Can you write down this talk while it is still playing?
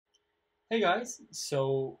Hey guys,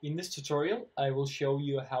 so in this tutorial I will show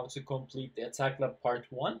you how to complete the attack lab part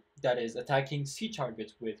 1, that is attacking C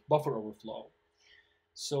target with buffer overflow.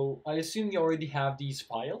 So I assume you already have these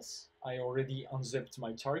files. I already unzipped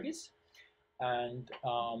my targets, and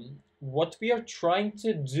what we are trying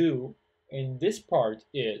to do in this part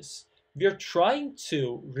is we are trying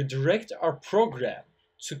to redirect our program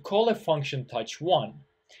to call a function touch1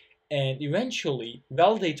 and eventually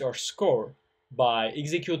validate our score by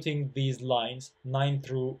executing these lines 9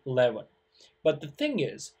 through 11. But the thing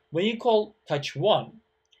is, when you call touch 1,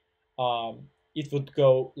 it would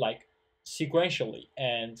go like sequentially,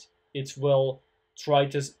 and it will try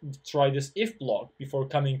this if block before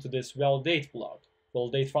coming to this validate block,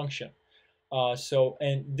 validate function.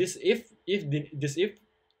 And this if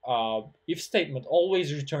statement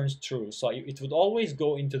always returns true, so it would always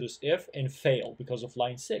go into this if and fail because of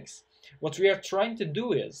line 6. What we are trying to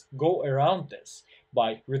do is go around this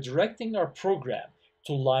by redirecting our program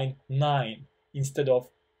to line 9 instead of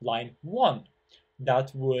line 1.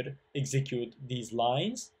 That would execute these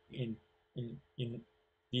lines in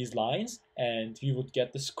these lines, and we would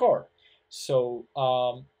get the score. So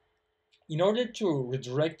in order to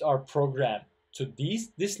redirect our program to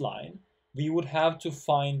this line, we would have to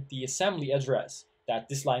find the assembly address that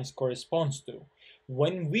this line corresponds to.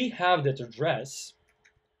 When we have that address,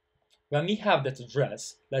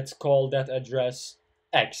 let's call that address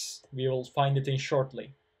X. We will find it in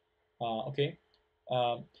shortly. Okay.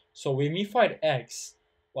 So when we find X,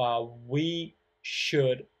 we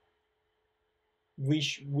should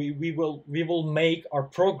we will make our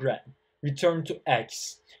program return to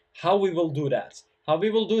X. How we will do that? How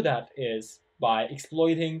we will do that is by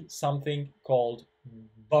exploiting something called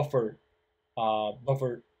buffer uh,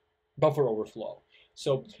 buffer buffer overflow.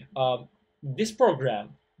 So this program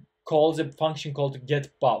calls a function called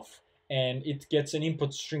getBuff, and it gets an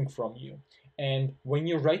input string from you. And when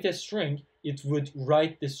you write a string, it would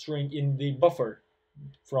write the string in the buffer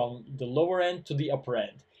from the lower end to the upper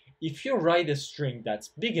end. If you write a string that's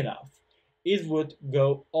big enough, it would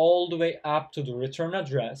go all the way up to the return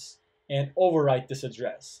address and overwrite this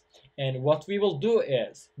address. And what we will do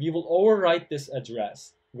is we will overwrite this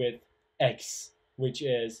address with X, which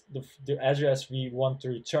is the address we want to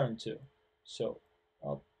return to. So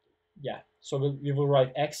yeah, so we will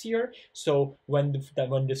write X here. So when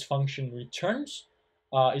this function returns,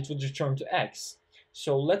 it would return to X.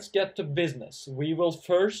 So let's get to business. We will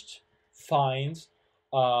first find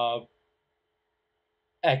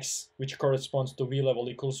X, which corresponds to v level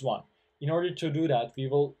equals 1. In order to do that, we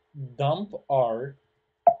will dump our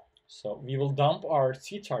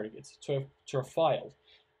C targets to a file.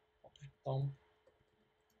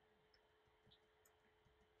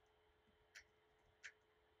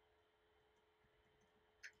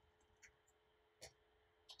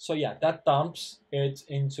 So yeah, that dumps it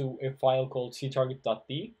into a file called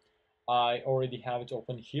ctarget.d. I already have it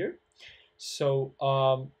open here. So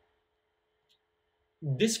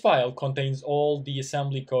this file contains all the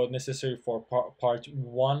assembly code necessary for part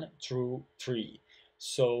 1 through 3.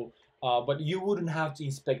 So, but you wouldn't have to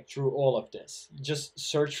inspect through all of this. Just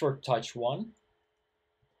search for touch 1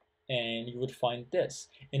 and you would find this.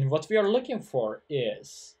 And what we are looking for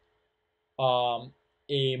is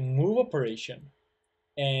a move operation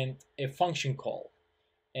and a function call.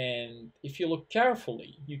 And if you look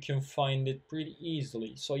carefully, you can find it pretty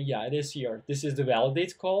easily. So yeah, it is here. This is the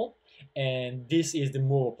validate call, and this is the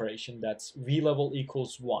move operation. That's v level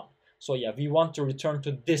equals 1. So yeah, we want to return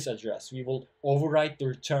to this address. We will overwrite the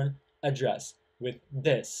return address with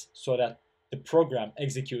this so that the program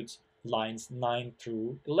executes lines 9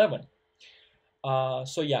 through 11.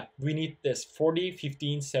 So yeah, we need this 40,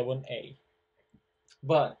 15, 7a.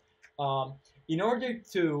 But in order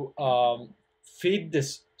to feed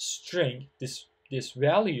this string, this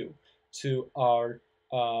value to our,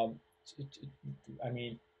 I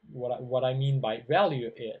mean, what I mean by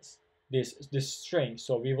value is this string.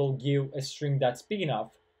 So we will give a string that's big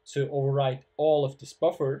enough to overwrite all of this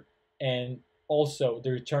buffer and also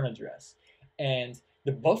the return address. And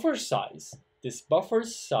the buffer size, this buffer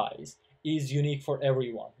size is unique for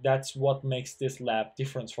everyone. That's what makes this lab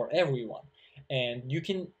different for everyone. And you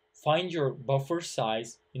can find your buffer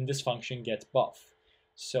size in this function getBuff.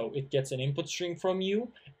 So it gets an input string from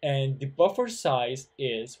you, and the buffer size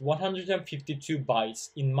is 152 bytes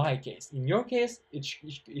in my case. In your case,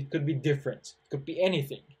 it could be different. It could be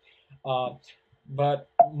anything. But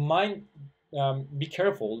mine, be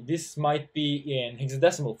careful. This might be in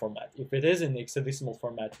hexadecimal format. If it is in hexadecimal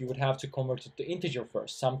format, you would have to convert it to integer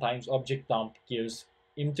first. Sometimes object dump gives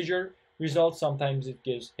integer, results, sometimes it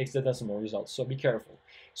gives hexadecimal results, so be careful.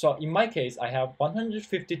 So in my case, I have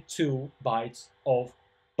 152 bytes of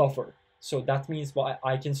buffer. So that means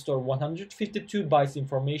I can store 152 bytes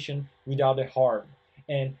information without a harm.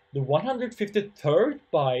 And the 153rd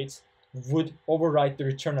byte would overwrite the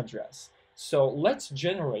return address. So let's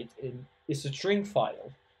generate a string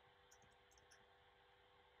file.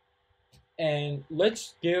 And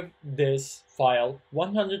let's give this file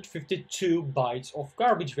 152 bytes of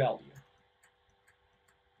garbage value.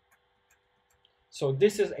 So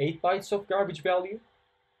this is 8 bytes of garbage value.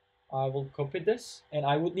 I will copy this, and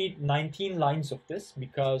I would need 19 lines of this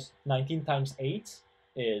because 19 times 8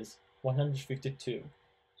 is 152.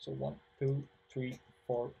 So 1, 2, 3,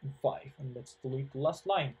 4, and 5. And let's delete the last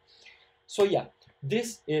line. So yeah,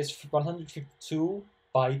 this is 152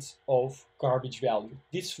 bytes of garbage value.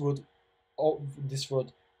 This would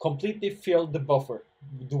completely fill the buffer.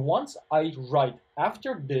 The ones I write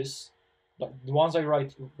after this, the ones I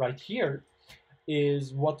write right here,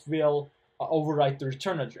 is what will overwrite the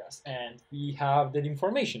return address, and we have that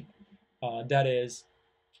information. That is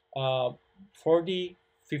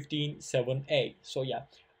 4015.7a. So yeah,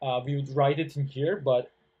 we would write it in here, but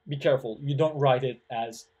be careful, you don't write it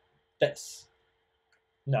as this.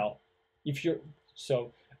 No, if you're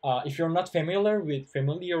so if you're not familiar with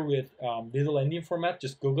little endian format,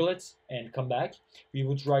 just Google it and come back. We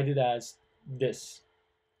would write it as this: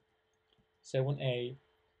 7a,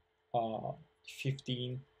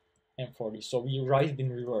 15, and 40. So we write it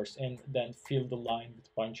in reverse and then fill the line with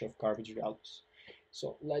a bunch of garbage values.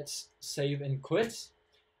 So let's save and quit.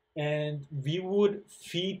 And we would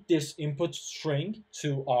feed this input string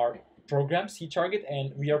to our program ctarget,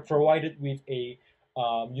 and we are provided with a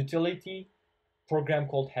utility program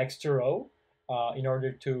called hex2row in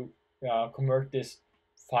order to convert this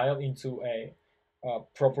file into a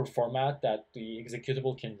proper format that the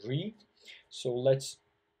executable can read. So let's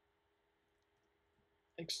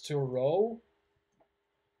hex2row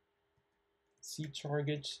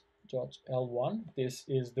ctarget.l1. This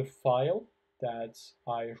is the file that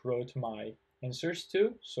I wrote my answers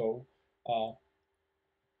to. So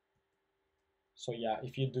yeah,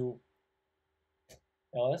 if you do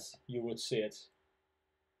ls, you would see it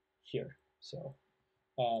here. So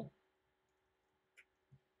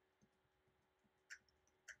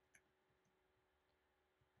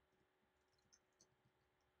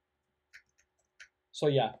so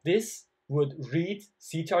yeah, this would read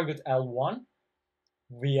ctarget.l1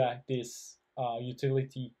 via this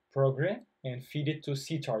utility program and feed it to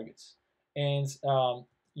ctargets. And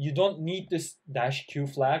you don't need this -q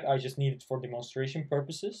flag. I just need it for demonstration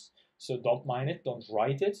purposes. So don't mind it, don't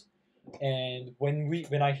write it. And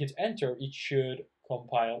when I hit enter, it should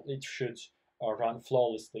compile, it should run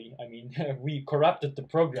flawlessly. I mean, we corrupted the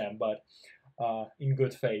program, but in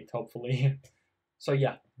good faith, hopefully. So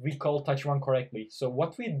yeah, we called touch1 correctly. So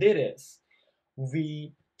what we did is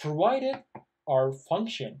we provided our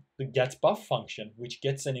function, the getBuff function, which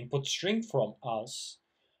gets an input string from us.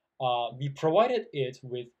 We provided it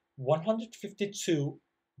with 152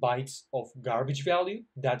 bytes of garbage value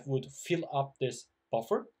that would fill up this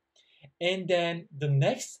buffer, and then the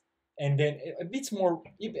next, and then a bit more,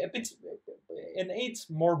 and 8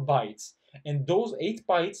 more bytes, and those 8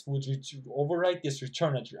 bytes would overwrite this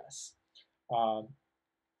return address.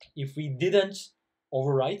 If we didn't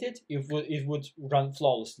overwrite it, it would run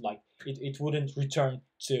flawless. Like it wouldn't return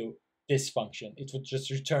to this function. It would just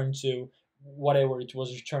return to whatever it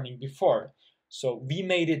was returning before. So we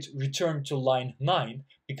made it return to line 9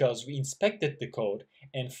 because we inspected the code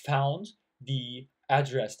and found the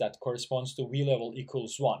address that corresponds to vlevel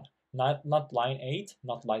equals 1. Not line 8,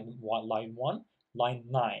 not line 1, line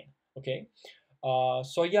 9. Okay.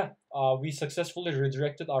 So yeah, we successfully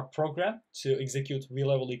redirected our program to execute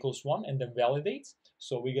vlevel equals 1 and then validate.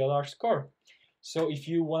 So we got our score. So if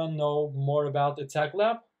you want to know more about Attack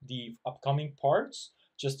Lab, the upcoming parts,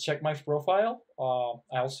 just check my profile.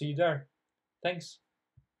 I'll see you there. Thanks.